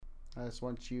I just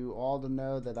want you all to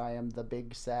know that I am the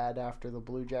big sad after the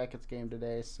Blue Jackets game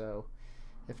today, so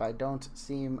if I don't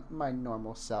seem my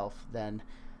normal self, then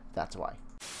that's why.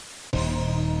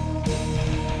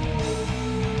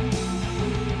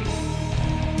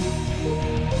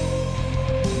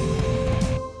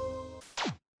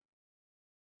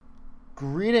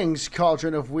 Greetings,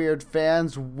 Cauldron of Weird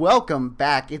fans. Welcome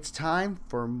back. It's time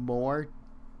for more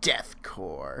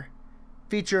Deathcore,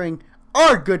 featuring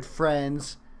our good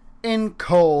friends in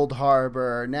Cold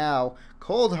Harbor. Now,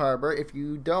 Cold Harbor, if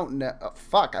you don't know...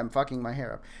 I'm fucking my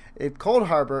hair up. Cold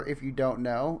Harbor, if you don't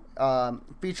know,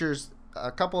 features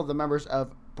a couple of the members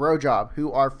of Bro Job,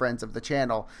 who are friends of the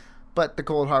channel. But the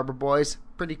Cold Harbor boys,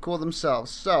 pretty cool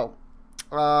themselves. So,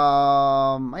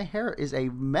 my hair is a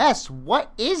mess.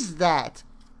 What is that?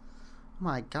 Oh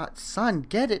my god, son,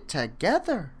 get it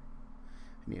together.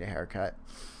 I need a haircut.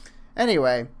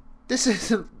 Anyway, this is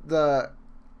the...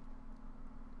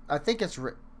 I think it's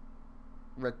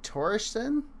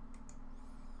Rhetorician.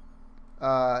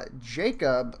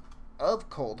 Jacob of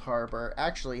Cold Harbor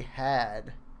actually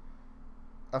had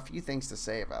a few things to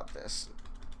say about this.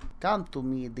 Come to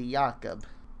me, the Jacob.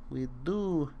 We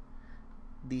do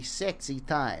the sexy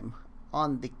time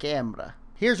on the camera.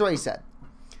 Here's what he said.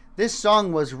 This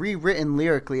song was rewritten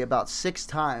lyrically about 6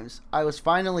 times. I was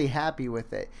finally happy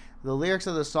with it. The lyrics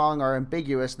of the song are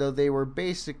ambiguous, though they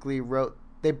basically wrote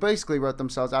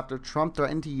themselves after Trump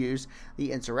threatened to use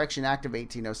the Insurrection Act of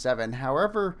 1807.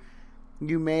 However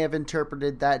you may have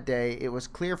interpreted that day, it was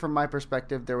clear from my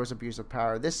perspective there was abuse of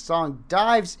power. This song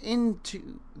dives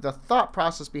into the thought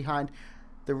process behind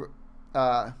the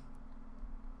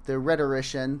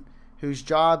rhetorician, whose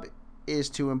job is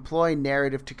to employ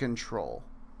narrative to control.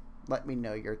 Let me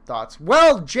know your thoughts.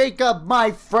 Well, Jacob,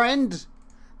 my friend,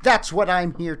 that's what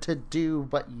I'm here to do,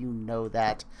 but you know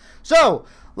that. So,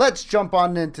 let's jump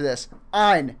on into this.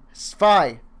 1,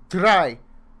 2, 3,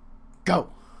 go.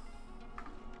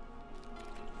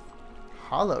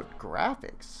 Hollowed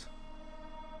graphics.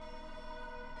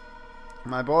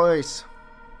 My boys.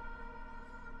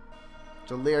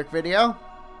 It's a lyric video.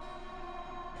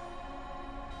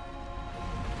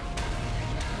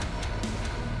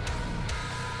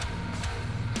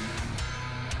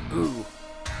 Ooh.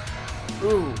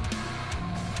 Ooh.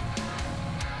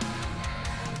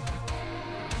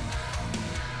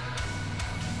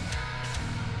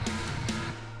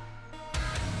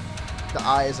 The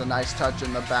eye is a nice touch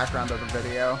in the background of the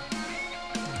video.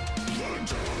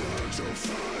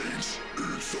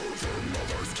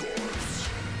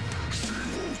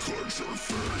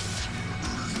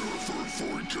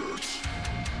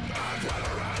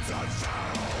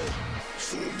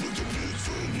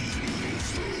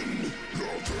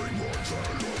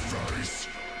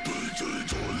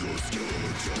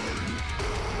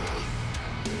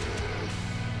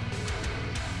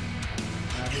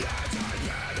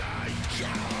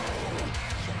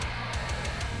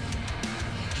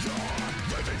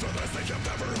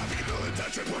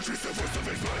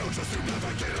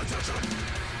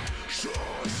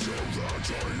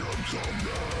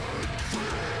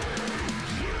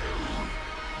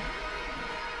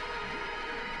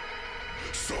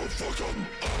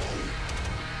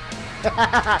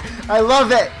 I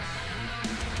love it.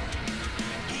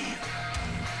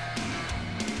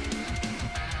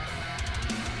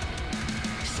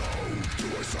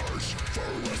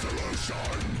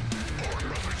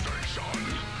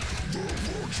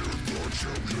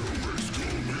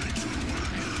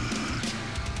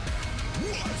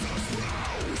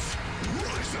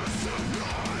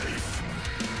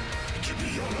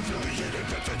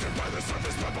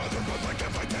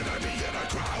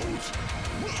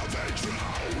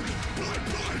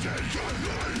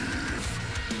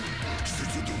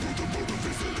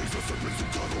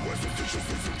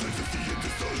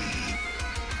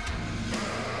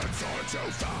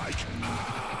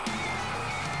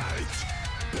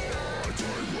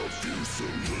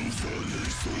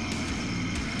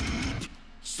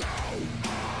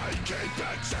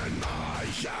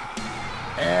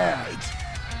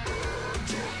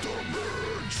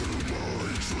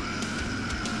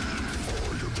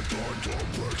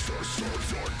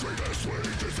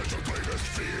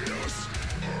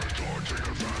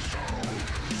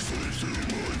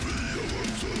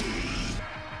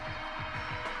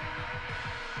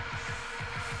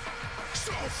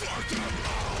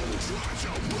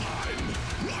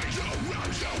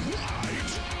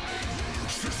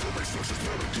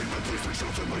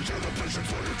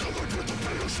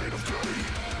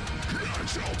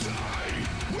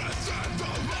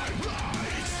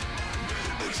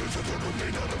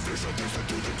 There's a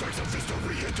to the text of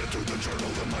history into the journal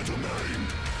of my domain.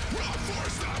 I'll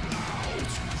force them out.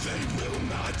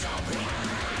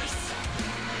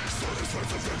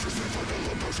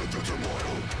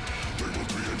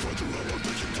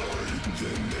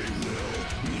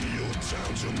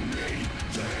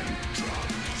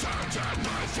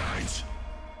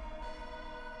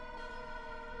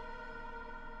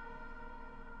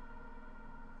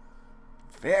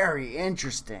 Very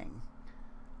interesting.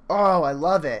 Oh, I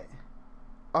love it.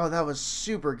 Oh, that was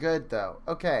super good though.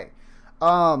 Okay.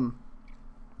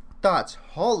 Thoughts.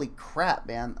 Holy crap,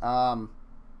 man.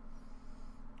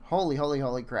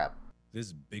 Holy crap. This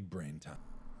is big brain time.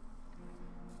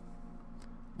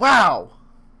 Wow.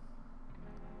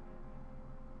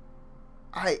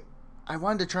 I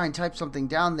wanted to try and type something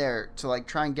down there to like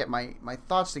try and get my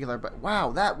thoughts together, but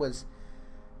wow, that was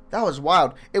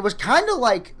wild. It was kind of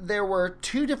like there were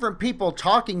two different people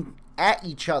talking at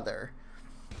each other.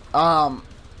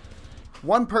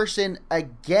 One person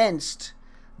against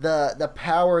the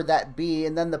power that be,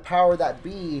 and then the power that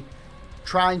be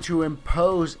trying to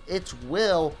impose its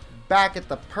will back at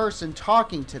the person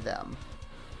talking to them.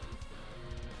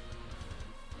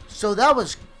 So that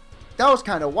was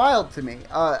kind of wild to me.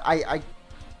 I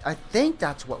think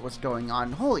that's what was going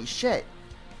on. Holy shit.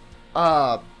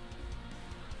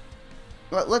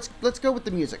 Let's go with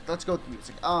the music.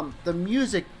 The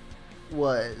music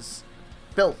was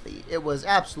filthy. It was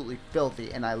absolutely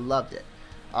filthy, and I loved it.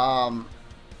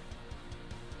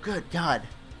 Good God.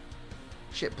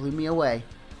 Shit blew me away.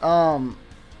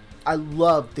 I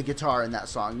loved the guitar in that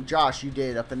song. Josh, you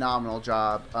did a phenomenal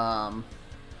job. All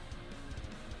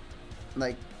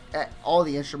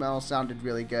the instrumentals sounded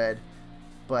really good,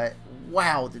 but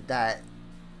wow, that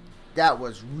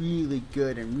was really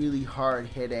good and really hard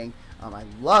hitting. I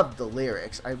loved the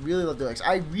lyrics. I really love the lyrics.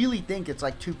 I really think it's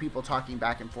like two people talking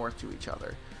back and forth to each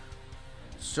other.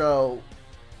 So,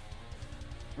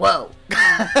 whoa.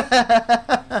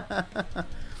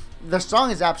 The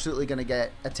song is absolutely going to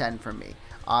get a 10 from me.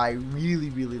 I really,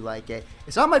 really like it.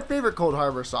 It's not my favorite Cold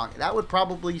Harbor song. That would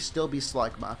probably still be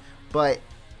Slugma, but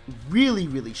really,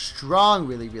 really strong,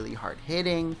 really, really hard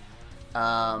hitting.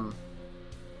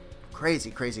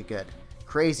 Crazy good.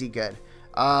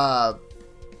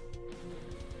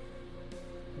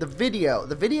 The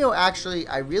video actually,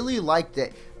 I really liked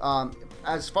it.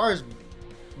 As far as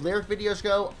lyric videos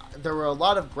go, there were a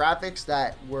lot of graphics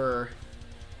that were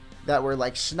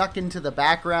like snuck into the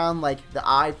background, like the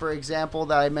eye, for example,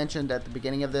 that I mentioned at the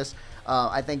beginning of this.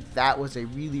 I think that was a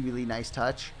really, really nice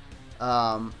touch.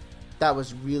 That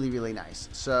was really, really nice.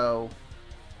 So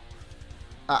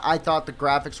I thought the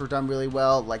graphics were done really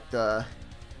well. Like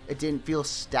it didn't feel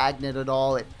stagnant at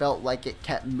all. It felt like it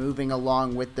kept moving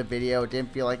along with the video. It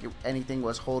didn't feel like anything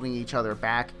was holding each other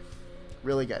back.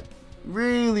 Really good.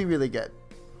 Really, really good.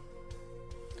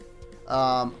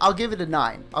 I'll give it a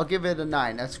 9.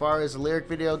 As far as the lyric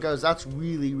video goes, that's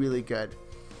really, really good.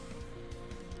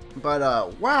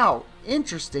 But, wow.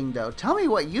 Interesting, though. Tell me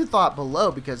what you thought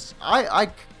below, because I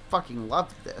fucking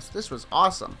loved this. This was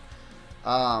awesome.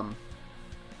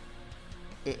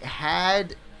 It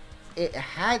had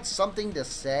something to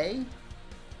say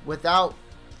without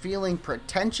feeling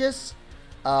pretentious.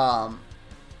 And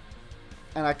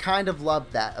I kind of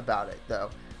loved that about it, though.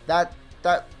 That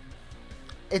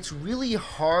it's really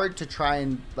hard to try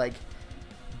and like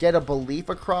get a belief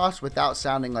across without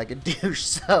sounding like a douche.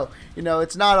 So,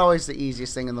 it's not always the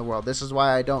easiest thing in the world. This is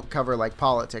why I don't cover like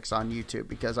politics on YouTube,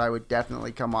 because I would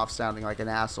definitely come off sounding like an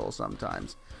asshole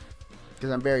sometimes,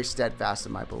 because I'm very steadfast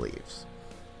in my beliefs.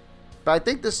 But I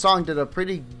think this song did a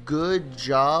pretty good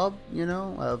job,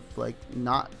 of like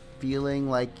not feeling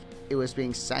like it was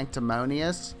being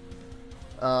sanctimonious.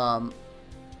 So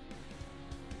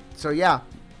yeah,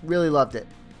 really loved it.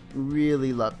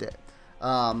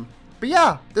 But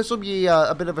yeah, this will be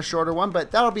a bit of a shorter one, but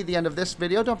that'll be the end of this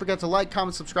video. Don't forget to like,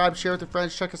 comment, subscribe, share with your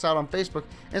friends. Check us out on Facebook,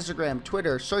 Instagram,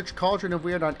 Twitter. Search Cauldron of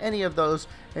Weird on any of those,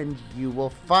 and you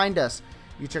will find us.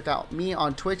 You check out me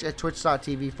on Twitch at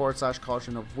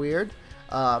twitch.tv/Cauldron of Weird.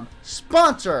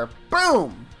 Sponsor,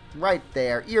 boom, right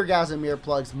there. Eargasm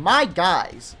earplugs, my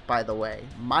guys, by the way,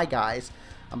 my guys.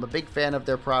 I'm a big fan of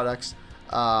their products.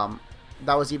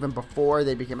 That was even before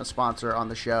they became a sponsor on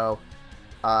the show.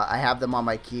 I have them on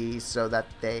my keys so that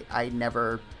I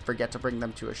never forget to bring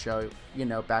them to a show,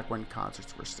 back when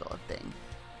concerts were still a thing.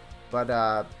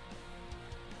 But,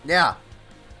 yeah.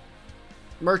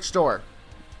 Merch store.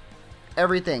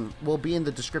 Everything will be in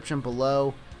the description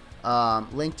below.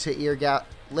 Link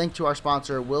to our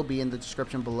sponsor will be in the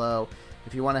description below.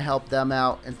 If you want to help them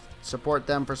out and support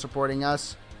them for supporting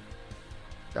us,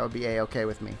 that would be A-okay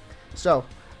with me. So,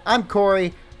 I'm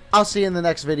Corey. I'll see you in the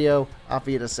next video. Auf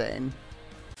Wiedersehen.